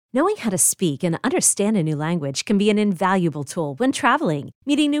Knowing how to speak and understand a new language can be an invaluable tool when traveling,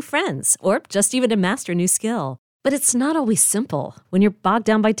 meeting new friends, or just even to master a new skill. But it's not always simple when you're bogged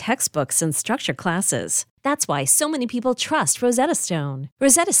down by textbooks and structured classes. That's why so many people trust Rosetta Stone.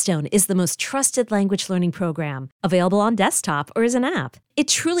 Rosetta Stone is the most trusted language learning program, available on desktop or as an app. It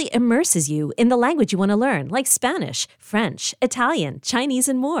truly immerses you in the language you want to learn, like Spanish, French, Italian, Chinese,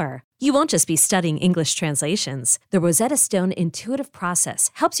 and more. You won't just be studying English translations. The Rosetta Stone intuitive process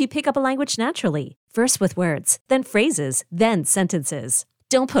helps you pick up a language naturally, first with words, then phrases, then sentences.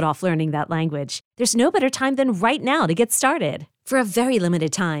 Don't put off learning that language. There's no better time than right now to get started. For a very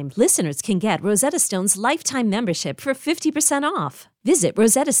limited time, listeners can get Rosetta Stone's lifetime membership for 50% off. Visit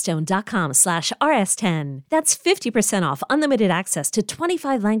rosettastone.com/rs10. That's 50% off unlimited access to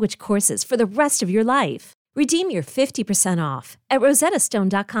 25 language courses for the rest of your life. Redeem your 50% off at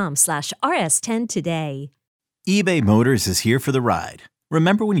rosettastone.com/rs10 today. eBay Motors is here for the ride.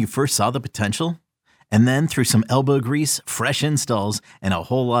 Remember when you first saw the potential? And then through some elbow grease, fresh installs, and a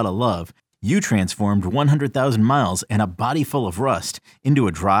whole lot of love, you transformed 100,000 miles and a body full of rust into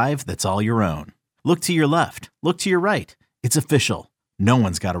a drive that's all your own. Look to your left. Look to your right. It's official. No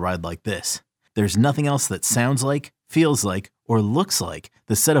one's got a ride like this. There's nothing else that sounds like, feels like, or looks like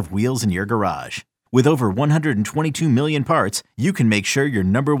the set of wheels in your garage. With over 122 million parts, you can make sure your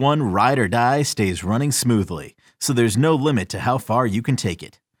number one ride or die stays running smoothly, so there's no limit to how far you can take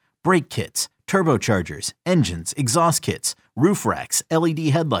it. Brake kits, turbochargers, engines, exhaust kits, roof racks, LED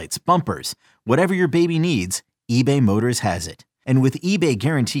headlights, bumpers, whatever your baby needs, eBay Motors has it. And with eBay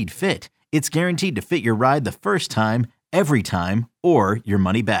Guaranteed Fit, it's guaranteed to fit your ride the first time, every time, or your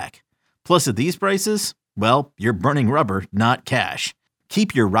money back. Plus at these prices, well, you're burning rubber, not cash.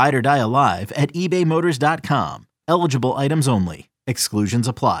 Keep your ride or die alive at ebaymotors.com. Eligible items only. Exclusions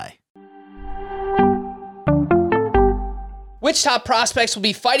apply. Which top prospects will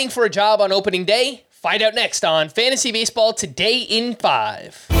be fighting for a job on opening day? Find out next on Fantasy Baseball Today in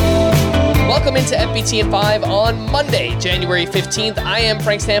 5. Welcome into FBT in 5 on Monday, January 15th. I am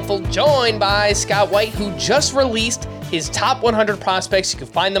Frank Stanfield, joined by Scott White, who just released his top 100 prospects. You can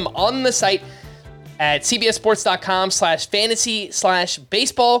find them on the site at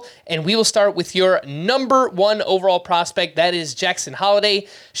cbssports.com/fantasy/baseball. And we will start with your number one overall prospect. That is Jackson Holliday,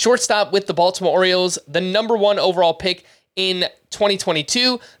 shortstop with the Baltimore Orioles, the number one overall pick in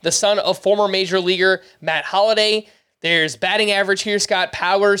 2022, the son of former major leaguer Matt Holliday. There's batting average here, Scott,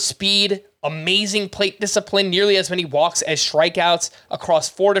 power, speed, amazing plate discipline, nearly as many walks as strikeouts across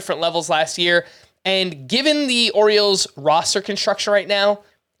 4 different levels last year. And given the Orioles roster construction right now,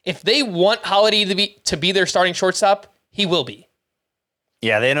 if they want Holliday to be their starting shortstop, he will be.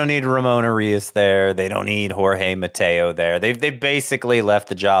 Yeah, they don't need Ramon Arias there. They don't need Jorge Mateo there. They've basically left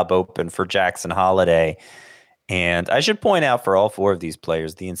the job open for Jackson Holliday. And I should point out for all 4 of these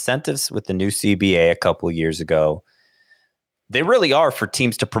players, the incentives with the new CBA a couple of years ago, they really are for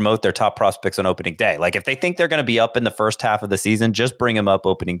teams to promote their top prospects on opening day. Like if they think they're going to be up in the first half of the season, just bring them up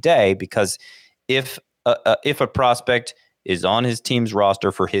opening day, because if a prospect is on his team's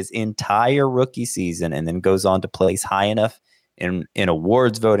roster for his entire rookie season and then goes on to place high enough in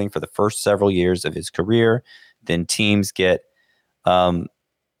awards voting for the first several years of his career, then teams get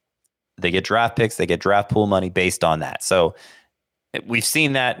they get draft picks, they get draft pool money based on that. So we've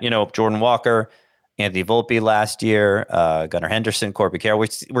seen that, Jordan Walker, Anthony Volpe last year, Gunnar Henderson, Corbin Carroll.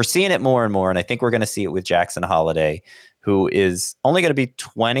 We're seeing it more and more, and I think we're going to see it with Jackson Holliday, who is only going to be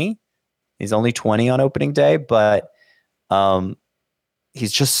 20. He's only 20 on opening day, but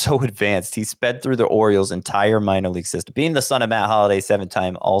he's just so advanced. He sped through the Orioles' entire minor league system. Being the son of Matt Holliday,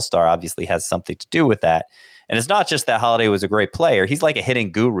 7-time All-Star, obviously has something to do with that. And it's not just that Holliday was a great player. He's like a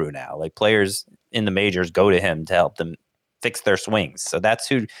hitting guru now. Like players in the majors go to him to help them fix their swings. So that's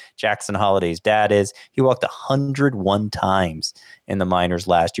who Jackson Holliday's dad is. He walked 101 times in the minors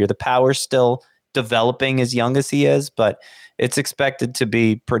last year. The power's still developing as young as he is, but it's expected to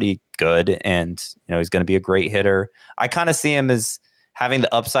be pretty good. And, he's going to be a great hitter. I kind of see him as having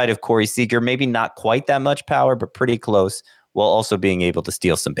the upside of Corey Seager, maybe not quite that much power, but pretty close, while also being able to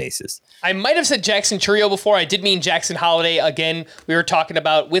steal some bases. I might have said Jackson Chourio before. I did mean Jackson Holliday. Again, we were talking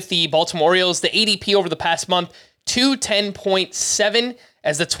about with the Baltimore Orioles, the ADP over the past month, 210.7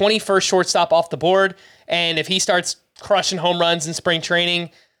 as the 21st shortstop off the board. And if he starts crushing home runs in spring training,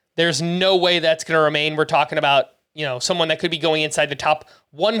 there's no way that's going to remain. We're talking about, someone that could be going inside the top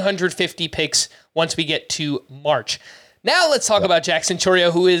 150 picks once we get to March. Now let's talk about Jackson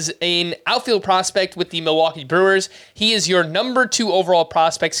Chourio, who is an outfield prospect with the Milwaukee Brewers. He is your number 2 overall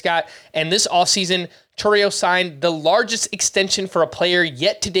prospect, Scott. And this offseason, Chourio signed the largest extension for a player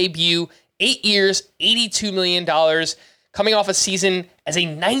yet to debut, 8 years, $82 million. coming off a season as a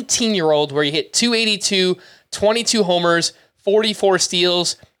 19-year-old where he hit 282, 22 homers, 44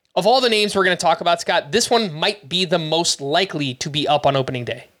 steals. Of all the names we're going to talk about, Scott, this one might be the most likely to be up on opening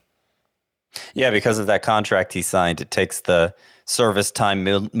day. Yeah, because of that contract he signed, it takes the service time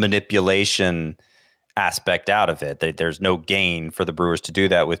manipulation aspect out of it. There's no gain for the Brewers to do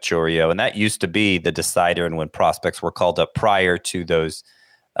that with Chourio, and that used to be the decider and when prospects were called up prior to those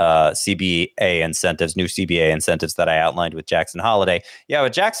CBA incentives, new CBA incentives that I outlined with Jackson Holliday. Yeah,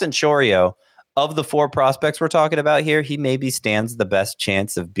 with Jackson Chourio, of the 4 prospects we're talking about here, he maybe stands the best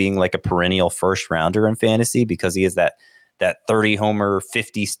chance of being like a perennial first rounder in fantasy because he has that 30 homer,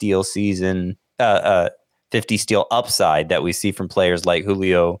 50 steal season, 50 steal upside that we see from players like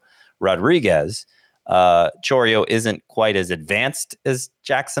Julio Rodriguez. Chourio isn't quite as advanced as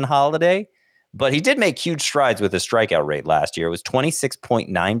Jackson Holliday, but he did make huge strides with his strikeout rate last year. It was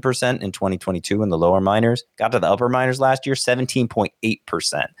 26.9% in 2022 in the lower minors. Got to the upper minors last year,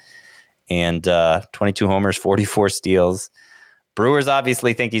 17.8%. And 22 homers, 44 steals. Brewers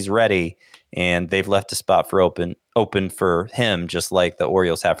obviously think he's ready, and they've left a spot for open for him, just like the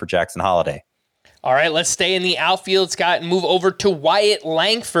Orioles have for Jackson Holliday. All right, let's stay in the outfield, Scott, and move over to Wyatt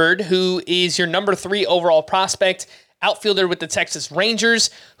Langford, who is your number 3 overall prospect, outfielder with the Texas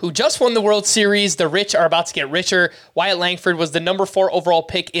Rangers, who just won the World Series. The rich are about to get richer. Wyatt Langford was the number 4 overall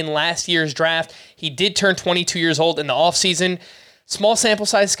pick in last year's draft. He did turn 22 years old in the offseason. Small sample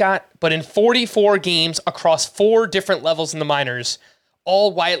size, Scott, but in 44 games across 4 different levels in the minors,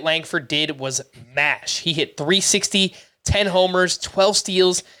 all Wyatt Langford did was mash. He hit 360, 10 homers, 12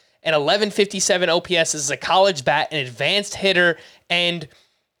 steals, and 1157 OPS as a college bat, an advanced hitter. And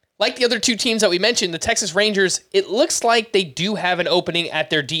like the other 2 teams that we mentioned, the Texas Rangers, it looks like they do have an opening at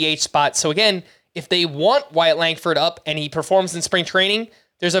their DH spot. So again, if they want Wyatt Langford up and he performs in spring training,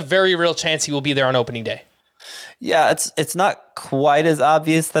 there's a very real chance he will be there on opening day. Yeah, it's not quite as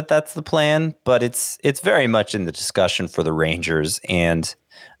obvious that that's the plan, but it's very much in the discussion for the Rangers. And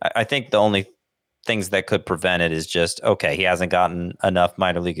I think the only things that could prevent it is just, okay, he hasn't gotten enough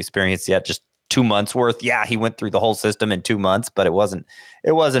minor league experience yet, just 2 months worth. Yeah, he went through the whole system in 2 months, but it wasn't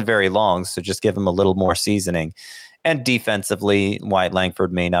very long. So just give him a little more seasoning. And defensively, Wyatt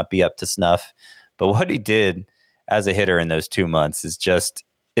Langford may not be up to snuff, but what he did as a hitter in those 2 months is just,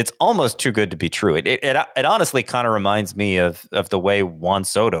 it's almost too good to be true. It honestly kind of reminds me of the way Juan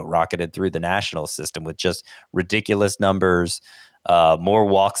Soto rocketed through the national system with just ridiculous numbers, more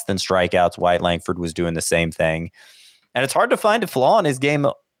walks than strikeouts. Wyatt Langford was doing the same thing. And it's hard to find a flaw in his game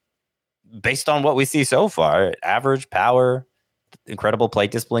based on what we see so far. Average, power, incredible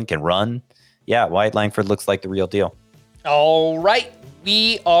plate discipline, can run. Yeah, Wyatt Langford looks like the real deal. All right.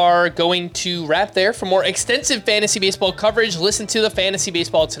 We are going to wrap there. For more extensive fantasy baseball coverage, listen to the Fantasy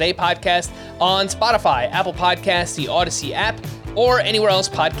Baseball Today podcast on Spotify, Apple Podcasts, the Odyssey app, or anywhere else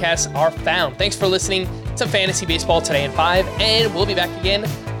podcasts are found. Thanks for listening to Fantasy Baseball Today in 5, and we'll be back again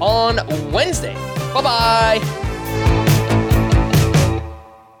on Wednesday. Bye-bye.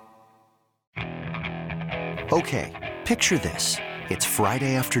 Okay, picture this. It's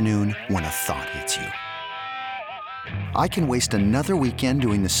Friday afternoon when a thought hits you. I can waste another weekend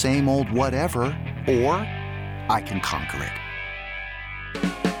doing the same old whatever, or I can conquer it.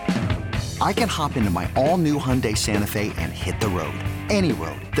 I can hop into my all-new Hyundai Santa Fe and hit the road. Any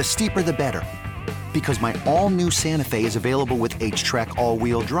road. The steeper, the better. Because my all-new Santa Fe is available with H-Track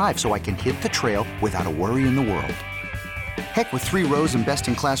all-wheel drive, so I can hit the trail without a worry in the world. Heck, with 3 rows and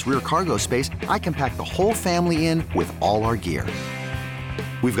best-in-class rear cargo space, I can pack the whole family in with all our gear.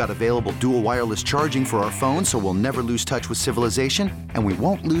 We've got available dual wireless charging for our phones, so we'll never lose touch with civilization, and we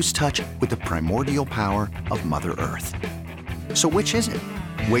won't lose touch with the primordial power of Mother Earth. So which is it?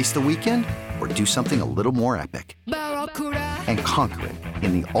 Waste the weekend or do something a little more epic? And conquer it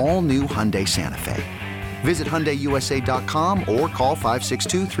in the all-new Hyundai Santa Fe. Visit HyundaiUSA.com or call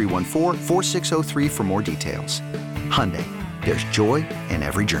 562-314-4603 for more details. Hyundai, there's joy in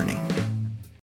every journey.